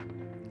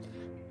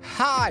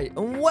Hi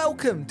and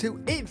welcome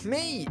to it's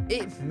me,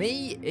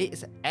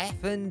 it's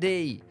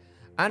F&D,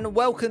 and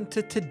welcome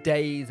to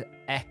today's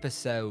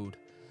episode.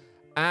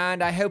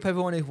 And I hope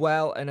everyone is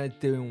well and is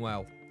doing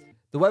well.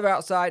 The weather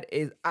outside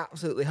is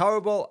absolutely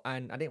horrible,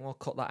 and I didn't want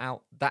to cut that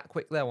out that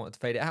quickly. I wanted to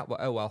fade it out, but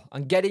oh well.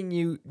 I'm getting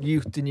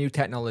used to new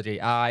technology.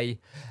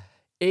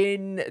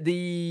 In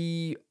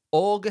the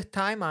August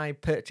time, I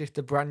purchased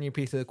a brand new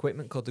piece of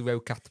equipment called the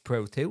Rodecaster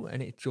Pro 2,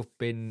 and it's just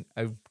been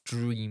a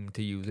dream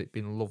to use. It's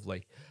been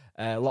lovely.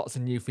 Lots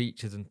of new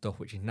features and stuff,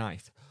 which is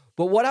nice.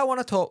 But what I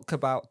want to talk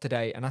about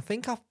today, and I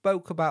think I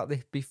spoke about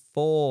this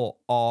before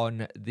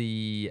on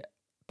the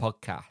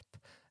podcast.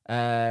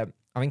 I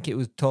think it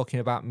was talking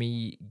about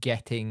me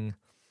getting,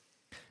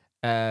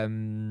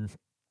 walking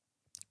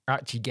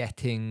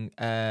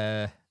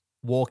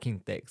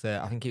sticks.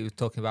 I think it was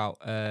talking about,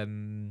 I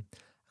can't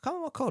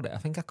remember what I called it. I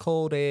think I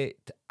called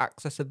it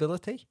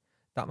accessibility.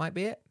 That might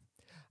be it.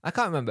 I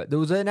can't remember. There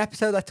was an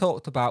episode I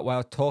talked about where I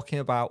was talking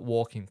about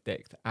walking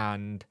sticks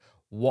and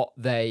what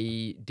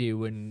they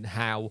do and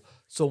how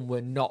some were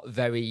not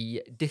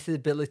very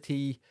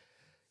disability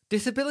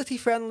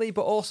friendly,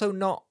 but also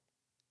not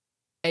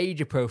age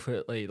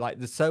appropriately. Like,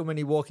 there's so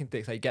many walking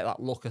sticks, they get that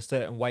look a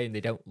certain way and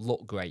they don't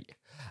look great.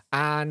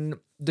 And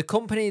the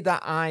company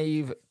that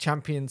I've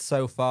championed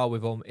so far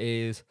with them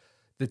is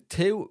the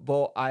two,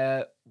 but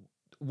I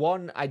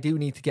do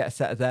need to get a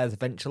set of theirs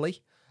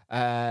eventually.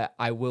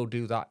 I will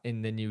do that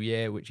in the new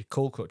year, which is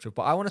cool culture.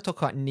 But I want to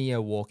talk about Neo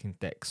walking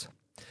sticks.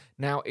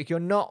 Now, if you're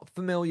not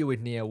familiar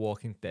with Neo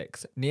walking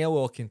sticks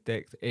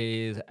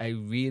is a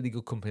really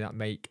good company that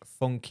make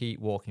funky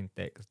walking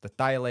sticks. They're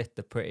stylish,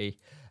 they're pretty.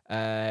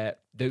 They're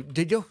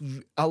just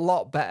a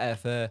lot better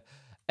for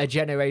a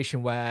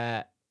generation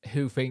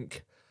who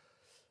think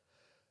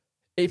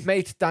it's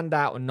made to stand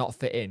out and not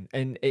fit in.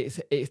 And it's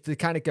to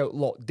kind of go,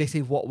 look, this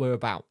is what we're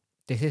about.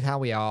 This is how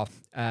we are.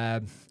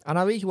 And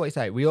I really what you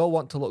say. We all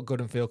want to look good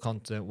and feel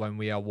confident when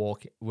we are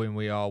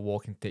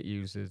walking stick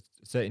users.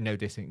 Certainly no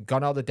dissing.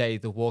 Gone are the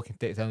days of walking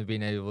sticks only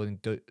being able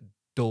to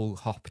dull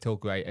hospital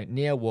grey. At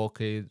Neo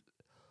Walk,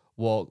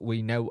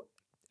 we know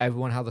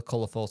everyone has a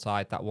colourful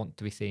side that want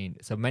to be seen.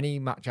 So many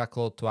match our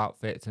clothes to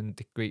outfits and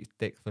discreet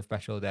sticks for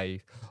special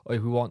days. Or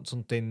if we want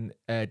something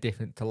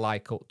different to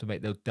like up to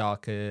make those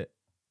darker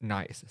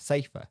nights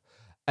safer.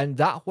 And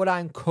that's what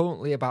I'm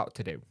currently about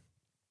to do.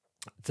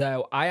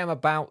 So I am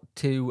about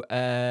to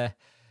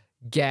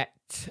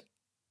get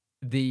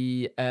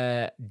the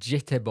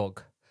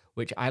Jitterbug,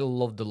 which I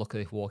love the look of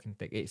this walking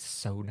stick. It's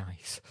so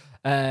nice.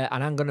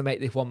 And I'm going to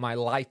make this one my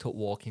light up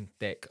walking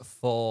stick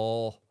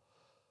for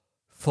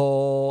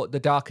the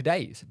darker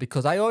days,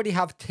 because I already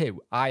have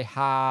two. I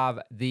have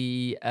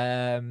the,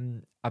 I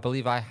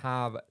believe I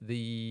have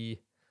the,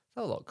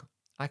 so look,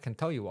 I can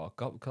tell you what I've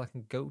got because I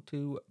can go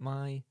to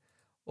my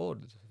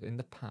orders in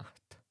the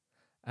past.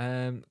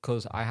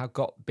 Because I have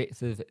got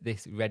bits of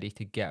this ready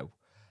to go.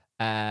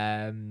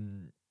 I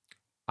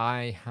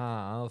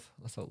have,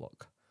 let's have a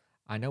look.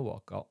 I know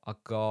what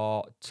I've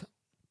got.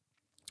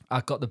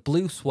 I've got the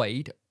blue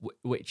suede,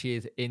 which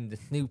is in the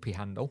Snoopy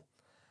handle.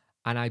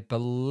 And I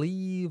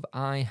believe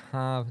I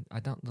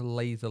don't know the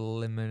laser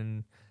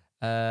lemon.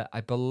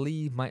 I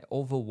believe my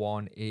other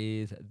one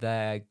is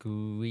their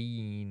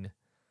green.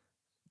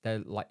 They're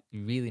like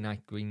really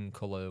nice green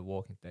colour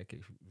walking stick.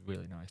 It's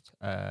really nice.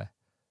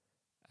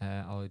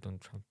 I've done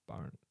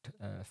transparent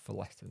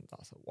fluorescent.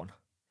 That's the one.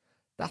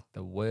 That's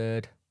the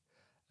word.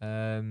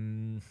 I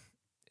can't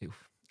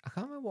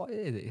remember what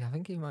it is. I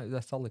think it might be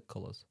their solid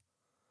colours.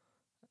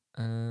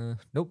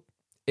 Nope.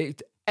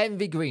 It's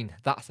Envy Green.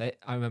 That's it.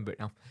 I remember it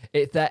now.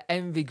 It's their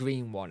Envy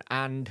Green one.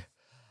 And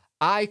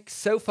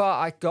so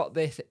far I got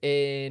this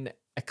in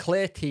a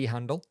clear T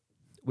handle,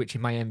 which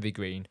is my Envy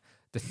Green.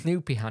 The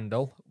Snoopy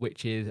handle,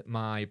 which is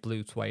my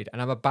blue suede.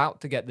 And I'm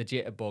about to get the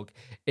Jitterbug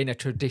in a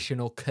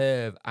traditional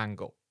curve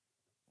angle.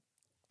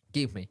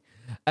 Give me.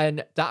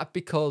 And that's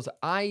because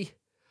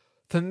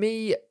for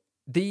me,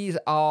 these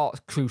are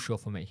crucial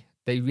for me.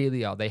 They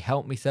really are. They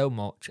help me so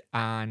much.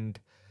 And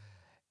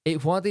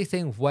it's one of these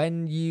things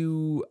when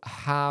you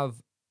have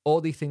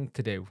all these things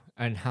to do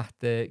and have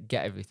to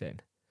get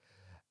everything.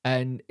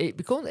 And it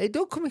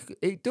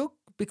does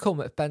become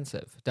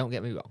expensive. Don't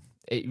get me wrong.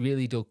 It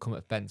really does come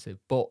expensive.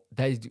 But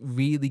there's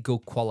really good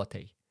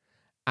quality.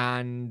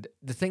 And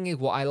the thing is,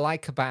 what I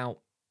like about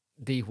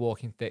these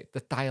walking sticks,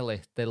 they're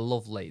stylish, they're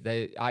lovely.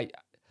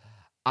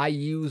 I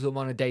use them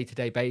on a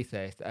day-to-day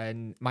basis,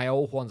 and my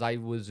old ones I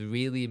was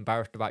really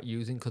embarrassed about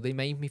using because they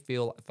made me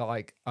feel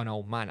like an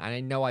old man. And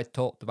I know I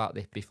talked about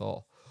this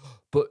before,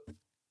 but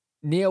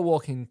Neo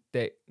Walk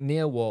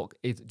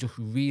is just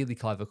really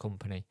clever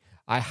company.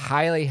 I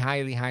highly,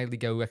 highly, highly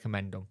go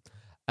recommend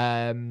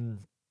them.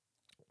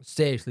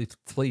 Seriously,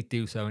 please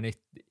do so. And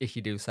if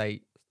you do,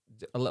 say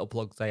a little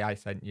plug, say I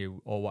sent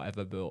you or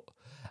whatever. But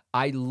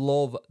I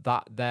love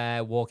that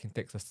their walking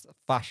sticks are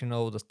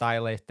fashionable, they're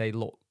stylish, they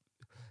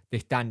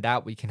stand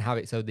out, but you can have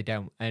it so they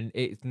don't. And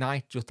it's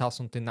nice just to have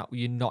something that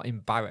you're not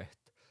embarrassed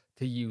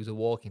to use a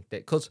walking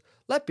stick. Because,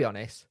 let's be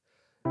honest,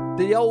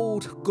 the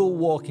old school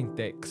walking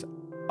sticks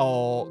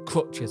or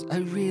crutches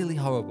are really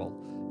horrible.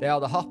 They are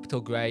the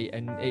hospital grey,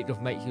 and it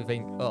just makes you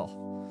think,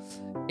 oh,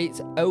 it's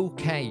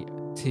okay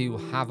to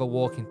have a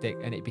walking stick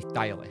and it be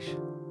stylish.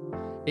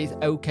 It's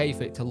okay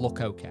for it to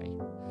look okay.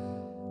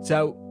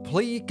 So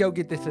please go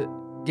give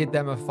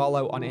them a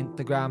follow on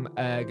Instagram.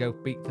 Go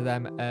speak to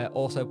them.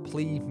 Also,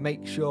 please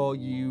make sure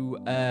you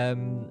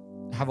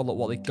have a look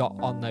what they've got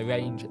on their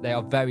range. They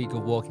are very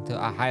good walking sticks.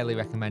 I highly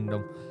recommend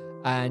them.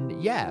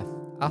 And yeah,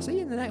 I'll see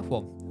you in the next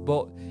one.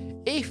 But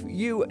if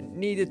you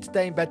needed to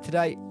stay in bed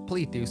today,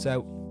 please do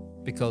so,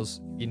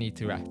 because you need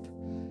to rest.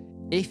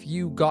 If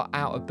you got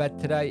out of bed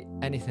today,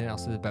 anything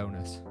else is a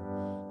bonus.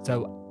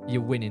 So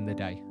you're winning the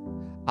day.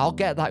 I'll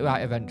get that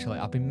right eventually.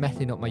 I've been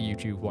messing up my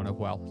YouTube one as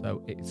well,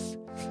 so it's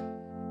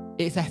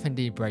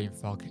F&D brain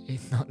fog.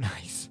 It's not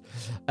nice.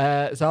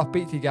 So I'll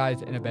speak to you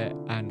guys in a bit,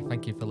 and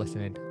thank you for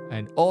listening.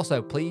 And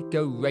also, please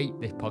go rate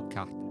this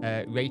podcast.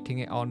 Rating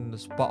it on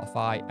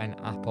Spotify and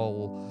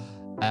Apple,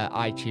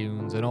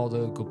 iTunes, and all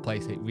the good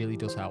places. It really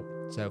does help.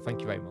 So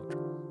thank you very much.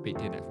 Speak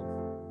to you next one.